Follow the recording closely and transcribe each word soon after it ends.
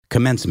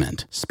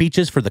Commencement,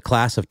 Speeches for the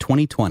Class of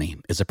 2020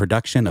 is a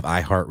production of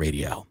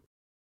iHeartRadio.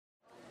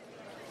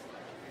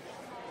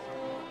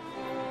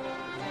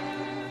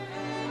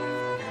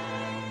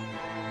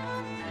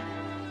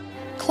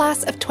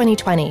 Class of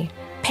 2020.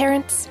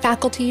 Parents,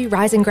 faculty,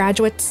 rising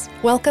graduates,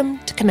 welcome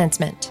to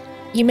Commencement.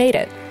 You made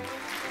it.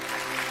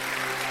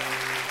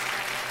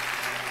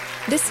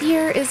 This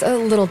year is a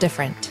little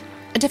different.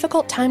 A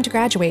difficult time to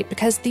graduate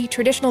because the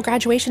traditional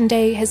graduation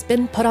day has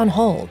been put on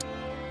hold.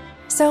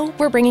 So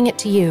we're bringing it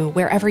to you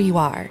wherever you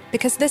are,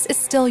 because this is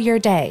still your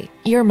day,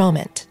 your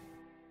moment.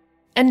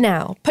 And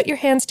now, put your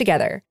hands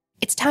together.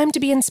 It's time to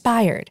be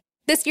inspired.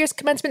 This year's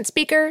commencement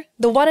speaker,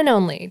 the one and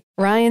only,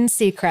 Ryan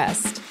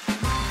Seacrest.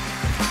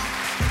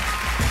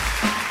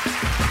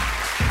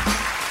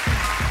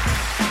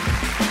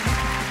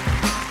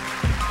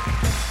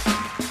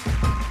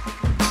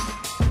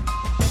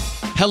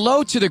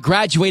 Hello to the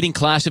graduating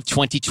class of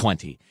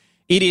 2020.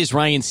 It is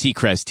Ryan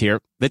Seacrest here.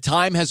 The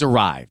time has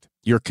arrived.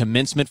 Your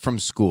commencement from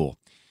school.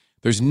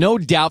 There's no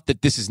doubt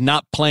that this is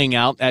not playing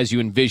out as you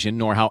envisioned,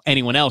 nor how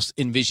anyone else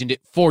envisioned it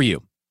for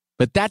you.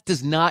 But that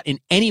does not in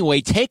any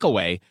way take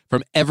away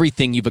from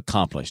everything you've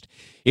accomplished.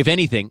 If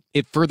anything,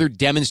 it further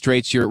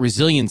demonstrates your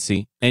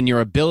resiliency and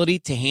your ability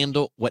to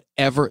handle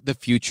whatever the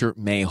future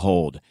may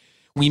hold.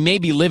 We may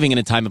be living in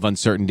a time of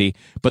uncertainty,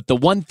 but the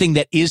one thing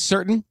that is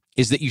certain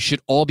is that you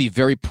should all be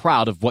very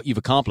proud of what you've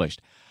accomplished.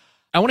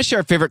 I want to share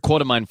a favorite quote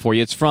of mine for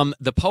you. It's from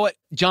the poet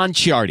John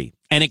Ciardi,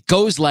 and it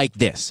goes like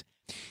this.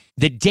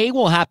 The day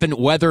will happen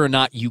whether or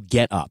not you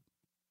get up.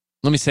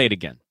 Let me say it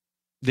again.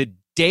 The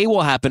day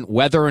will happen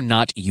whether or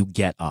not you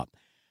get up.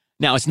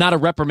 Now, it's not a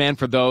reprimand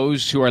for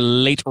those who are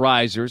late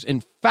risers.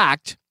 In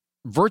fact,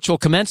 virtual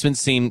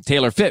commencements seem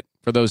tailor-fit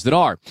for those that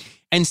are.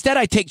 Instead,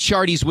 I take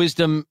Ciardi's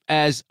wisdom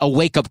as a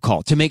wake-up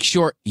call to make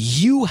sure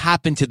you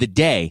happen to the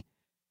day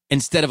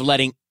instead of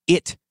letting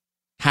it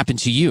happen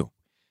to you.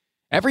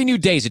 Every new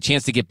day is a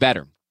chance to get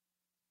better,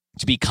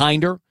 to be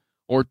kinder,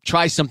 or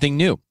try something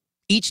new.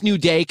 Each new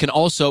day can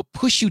also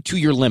push you to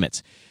your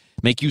limits,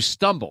 make you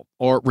stumble,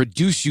 or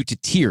reduce you to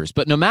tears.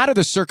 But no matter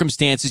the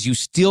circumstances, you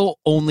still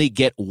only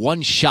get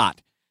one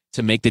shot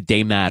to make the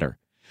day matter.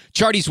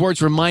 Ciardi's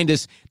words remind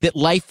us that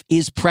life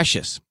is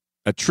precious,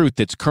 a truth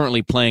that's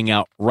currently playing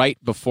out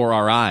right before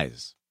our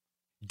eyes.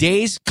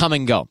 Days come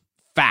and go,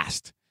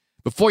 fast.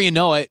 Before you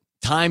know it,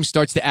 time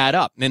starts to add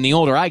up. And the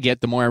older I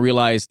get, the more I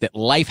realize that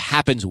life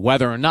happens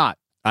whether or not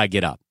I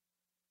get up.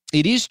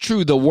 It is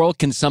true the world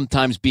can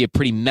sometimes be a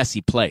pretty messy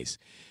place.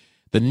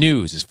 The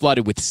news is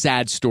flooded with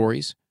sad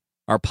stories.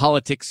 Our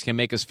politics can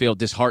make us feel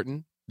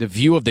disheartened. The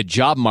view of the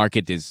job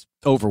market is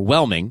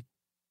overwhelming.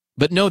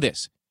 But know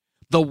this,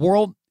 the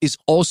world is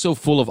also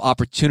full of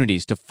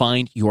opportunities to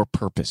find your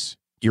purpose,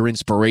 your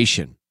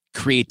inspiration,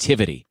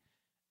 creativity,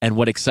 and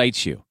what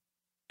excites you.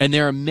 And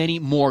there are many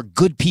more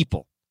good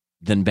people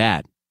than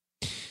bad.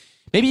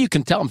 Maybe you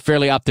can tell I'm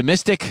fairly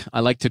optimistic.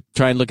 I like to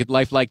try and look at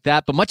life like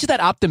that. But much of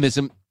that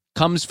optimism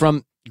comes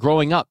from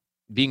growing up,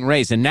 being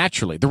raised, and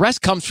naturally. The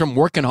rest comes from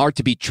working hard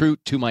to be true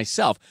to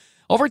myself.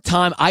 Over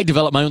time, I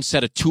developed my own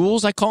set of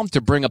tools, I call them, to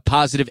bring a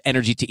positive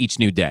energy to each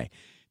new day.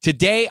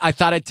 Today, I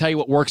thought I'd tell you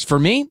what works for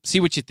me. See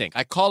what you think.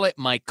 I call it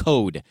my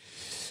code.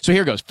 So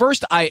here goes.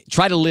 First, I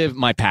try to live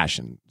my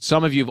passion.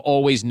 Some of you have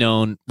always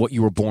known what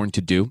you were born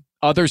to do.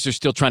 Others are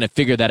still trying to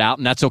figure that out,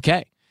 and that's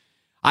okay.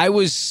 I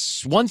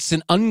was once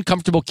an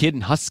uncomfortable kid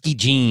in husky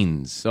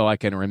jeans, so I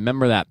can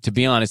remember that. To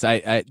be honest,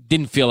 I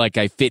didn't feel like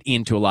I fit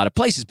into a lot of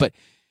places, but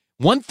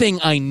one thing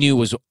I knew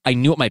was I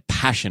knew what my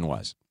passion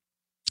was.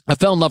 I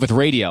fell in love with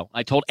radio.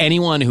 I told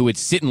anyone who would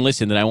sit and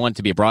listen that I wanted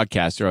to be a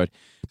broadcaster. I would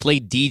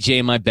play DJ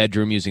in my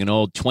bedroom using an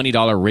old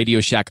 $20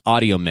 Radio Shack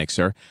audio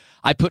mixer.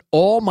 I put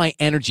all my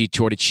energy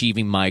toward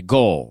achieving my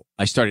goal.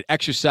 I started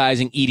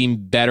exercising, eating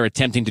better,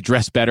 attempting to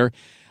dress better.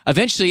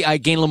 Eventually, I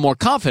gained a little more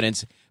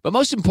confidence. But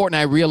most important,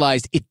 I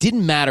realized it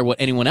didn't matter what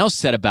anyone else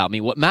said about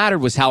me. What mattered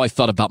was how I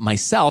felt about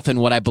myself and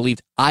what I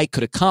believed I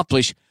could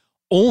accomplish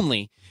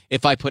only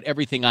if I put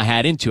everything I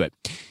had into it.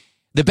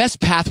 The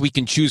best path we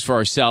can choose for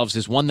ourselves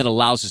is one that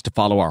allows us to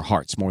follow our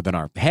hearts more than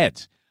our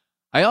heads.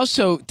 I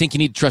also think you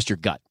need to trust your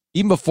gut.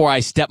 Even before I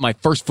stepped my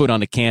first foot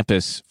onto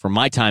campus for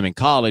my time in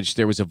college,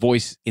 there was a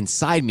voice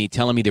inside me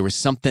telling me there was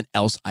something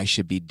else I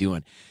should be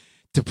doing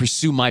to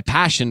pursue my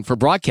passion for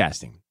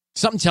broadcasting.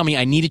 Something tell me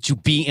I needed to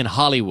be in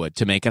Hollywood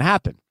to make it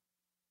happen.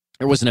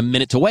 There wasn't a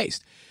minute to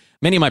waste.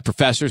 Many of my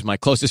professors, my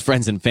closest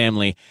friends and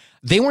family,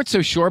 they weren't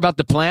so sure about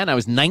the plan. I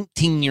was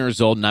 19 years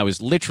old and I was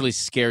literally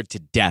scared to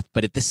death.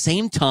 But at the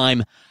same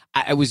time,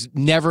 I was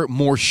never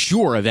more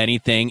sure of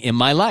anything in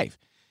my life.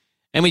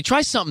 And when you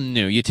try something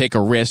new, you take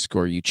a risk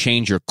or you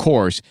change your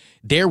course,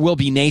 there will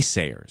be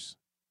naysayers.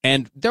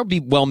 And there'll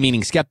be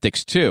well-meaning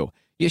skeptics too.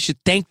 You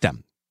should thank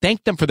them.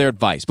 Thank them for their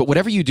advice. But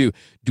whatever you do,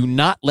 do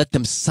not let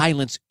them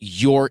silence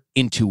your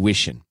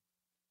intuition.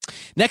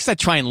 Next, I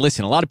try and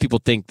listen. A lot of people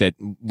think that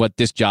what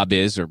this job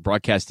is or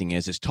broadcasting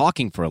is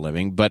talking for a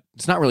living, but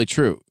it's not really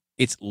true.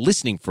 It's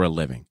listening for a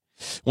living.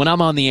 When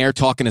I'm on the air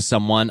talking to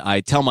someone, I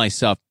tell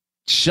myself,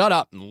 shut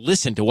up and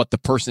listen to what the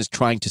person is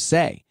trying to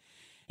say.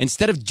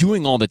 Instead of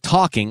doing all the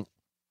talking,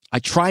 I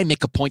try and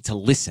make a point to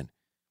listen.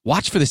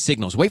 Watch for the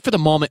signals. Wait for the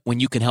moment when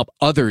you can help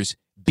others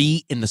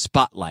be in the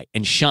spotlight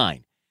and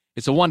shine.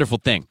 It's a wonderful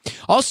thing.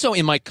 Also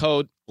in my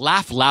code,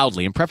 laugh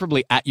loudly and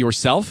preferably at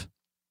yourself.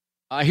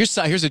 Here's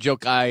a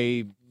joke.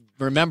 I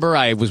remember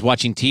I was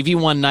watching TV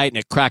one night and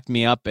it cracked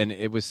me up, and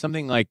it was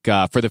something like,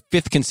 for the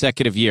 5th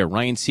consecutive year,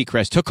 Ryan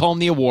Seacrest took home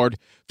the award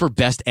for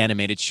Best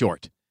Animated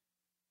Short.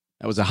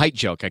 That was a height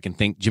joke I can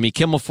thank Jimmy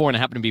Kimmel for, and I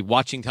happened to be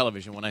watching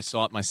television when I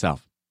saw it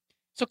myself.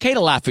 It's okay to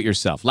laugh at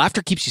yourself.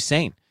 Laughter keeps you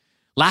sane.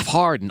 Laugh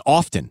hard and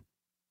often.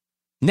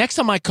 Next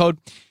on my code,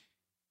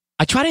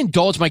 I try to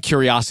indulge my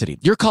curiosity.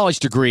 Your college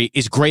degree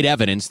is great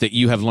evidence that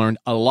you have learned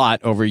a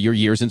lot over your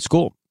years in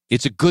school.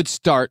 It's a good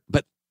start,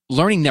 but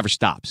learning never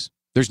stops.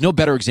 There's no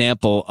better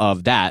example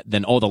of that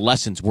than all the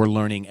lessons we're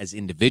learning as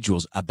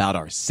individuals about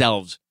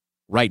ourselves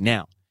right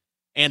now,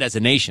 and as a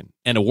nation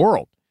and a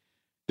world.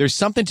 There's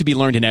something to be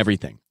learned in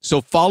everything.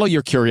 So follow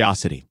your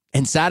curiosity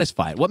and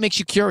satisfy it. What makes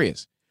you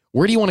curious?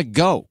 Where do you want to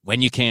go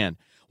when you can?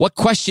 What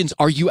questions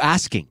are you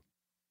asking?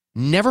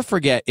 Never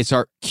forget, it's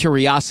our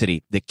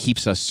curiosity that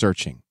keeps us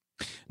searching.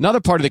 Another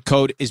part of the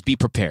code is be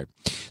prepared.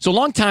 So a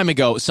long time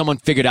ago, someone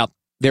figured out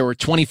there were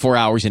 24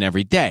 hours in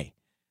every day.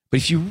 But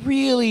if you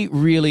really,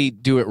 really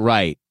do it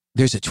right,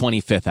 there's a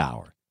 25th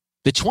hour.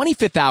 The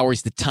 25th hour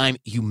is the time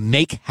you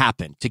make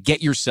happen to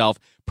get yourself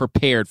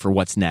prepared for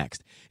what's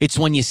next. It's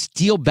when you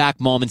steal back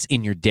moments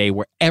in your day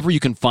wherever you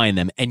can find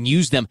them and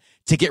use them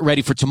to get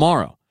ready for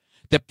tomorrow.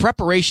 The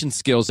preparation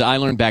skills that I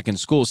learned back in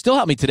school still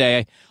help me today.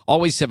 I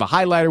always have a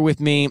highlighter with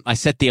me. I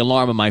set the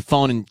alarm on my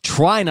phone and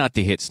try not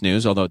to hit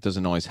snooze, although it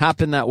doesn't always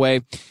happen that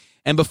way.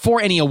 And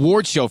before any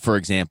award show, for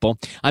example,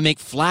 I make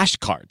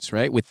flashcards,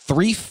 right, with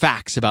 3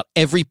 facts about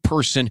every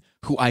person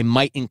who I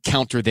might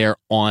encounter there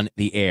on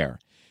the air.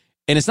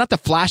 And it's not the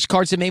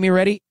flashcards that make me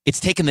ready. It's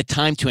taking the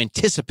time to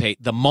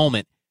anticipate the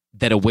moment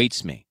that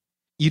awaits me.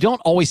 You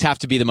don't always have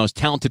to be the most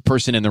talented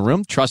person in the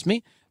room. Trust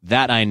me,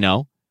 that I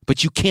know.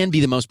 But you can be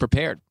the most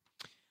prepared.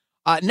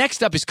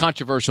 Next up is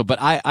controversial, but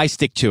I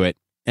stick to it,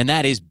 and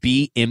that is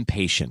be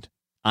impatient.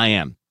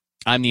 I'm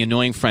the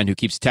annoying friend who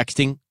keeps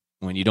texting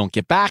when you don't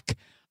get back.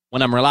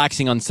 When I'm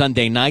relaxing on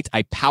Sunday night,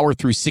 I power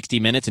through 60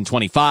 minutes in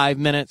 25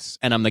 minutes,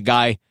 and I'm the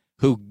guy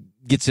who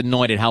gets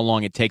annoyed at how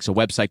long it takes a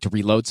website to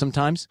reload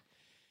sometimes.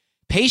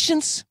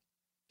 Patience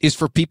is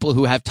for people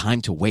who have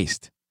time to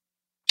waste.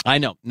 I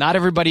know, not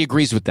everybody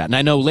agrees with that, and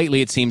I know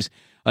lately it seems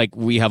like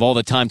we have all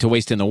the time to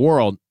waste in the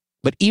world,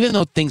 but even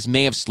though things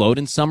may have slowed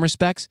in some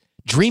respects,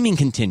 dreaming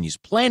continues,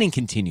 planning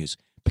continues,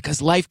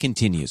 because life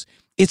continues.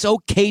 It's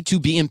okay to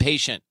be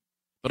impatient,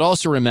 but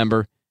also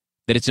remember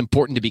that it's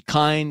important to be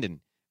kind and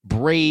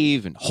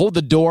brave and hold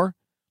the door,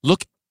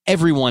 look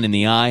everyone in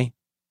the eye,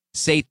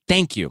 say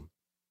thank you,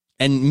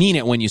 and mean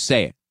it when you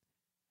say it.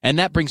 And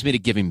that brings me to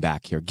giving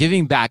back here.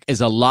 Giving back is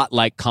a lot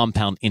like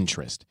compound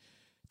interest.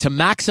 To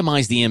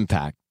maximize the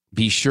impact,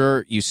 be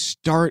sure you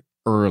start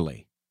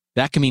early.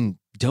 That can mean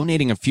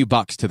donating a few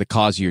bucks to the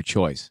cause of your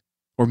choice,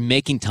 or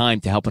making time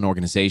to help an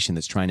organization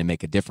that's trying to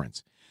make a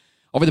difference.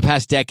 Over the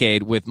past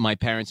decade, with my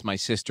parents, my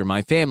sister,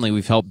 my family,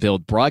 we've helped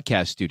build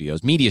broadcast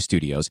studios, media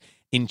studios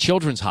in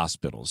children's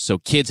hospitals so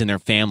kids and their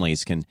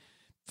families can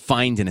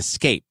find an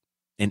escape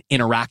and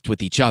interact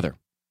with each other.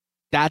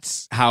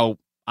 That's how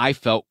I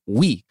felt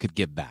we could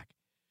give back.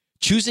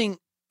 Choosing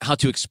how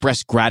to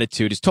express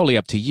gratitude is totally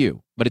up to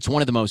you, but it's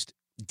one of the most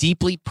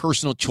deeply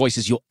personal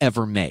choices you'll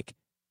ever make.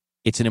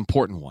 It's an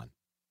important one.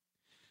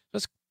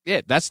 That's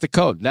it. That's the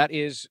code. That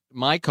is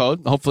my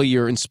code. Hopefully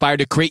you're inspired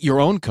to create your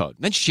own code.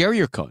 Then share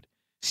your code.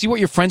 See what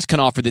your friends can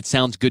offer that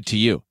sounds good to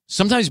you.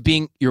 Sometimes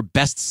being your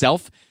best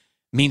self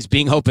means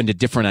being open to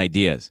different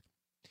ideas.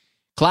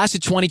 Class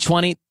of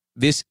 2020,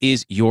 this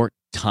is your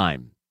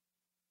time.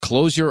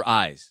 Close your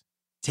eyes.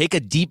 Take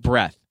a deep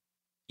breath.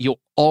 You'll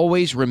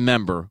always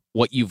remember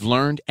what you've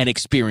learned and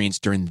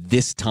experienced during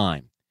this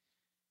time.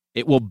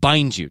 It will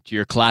bind you to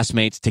your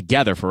classmates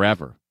together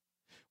forever.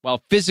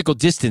 While physical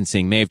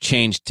distancing may have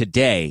changed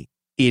today,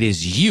 it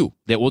is you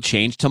that will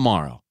change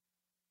tomorrow.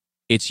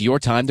 It's your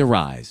time to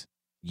rise.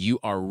 You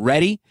are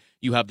ready.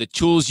 You have the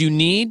tools you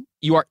need.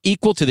 You are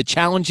equal to the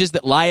challenges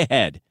that lie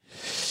ahead.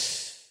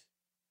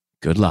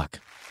 Good luck.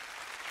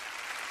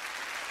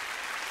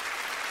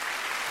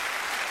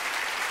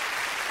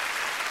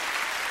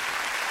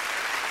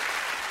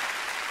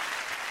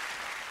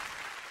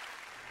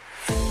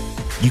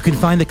 You can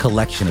find a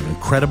collection of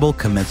incredible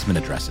commencement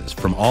addresses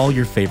from all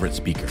your favorite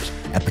speakers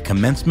at the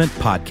Commencement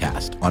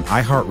podcast on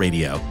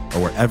iHeartRadio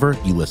or wherever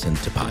you listen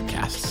to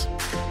podcasts.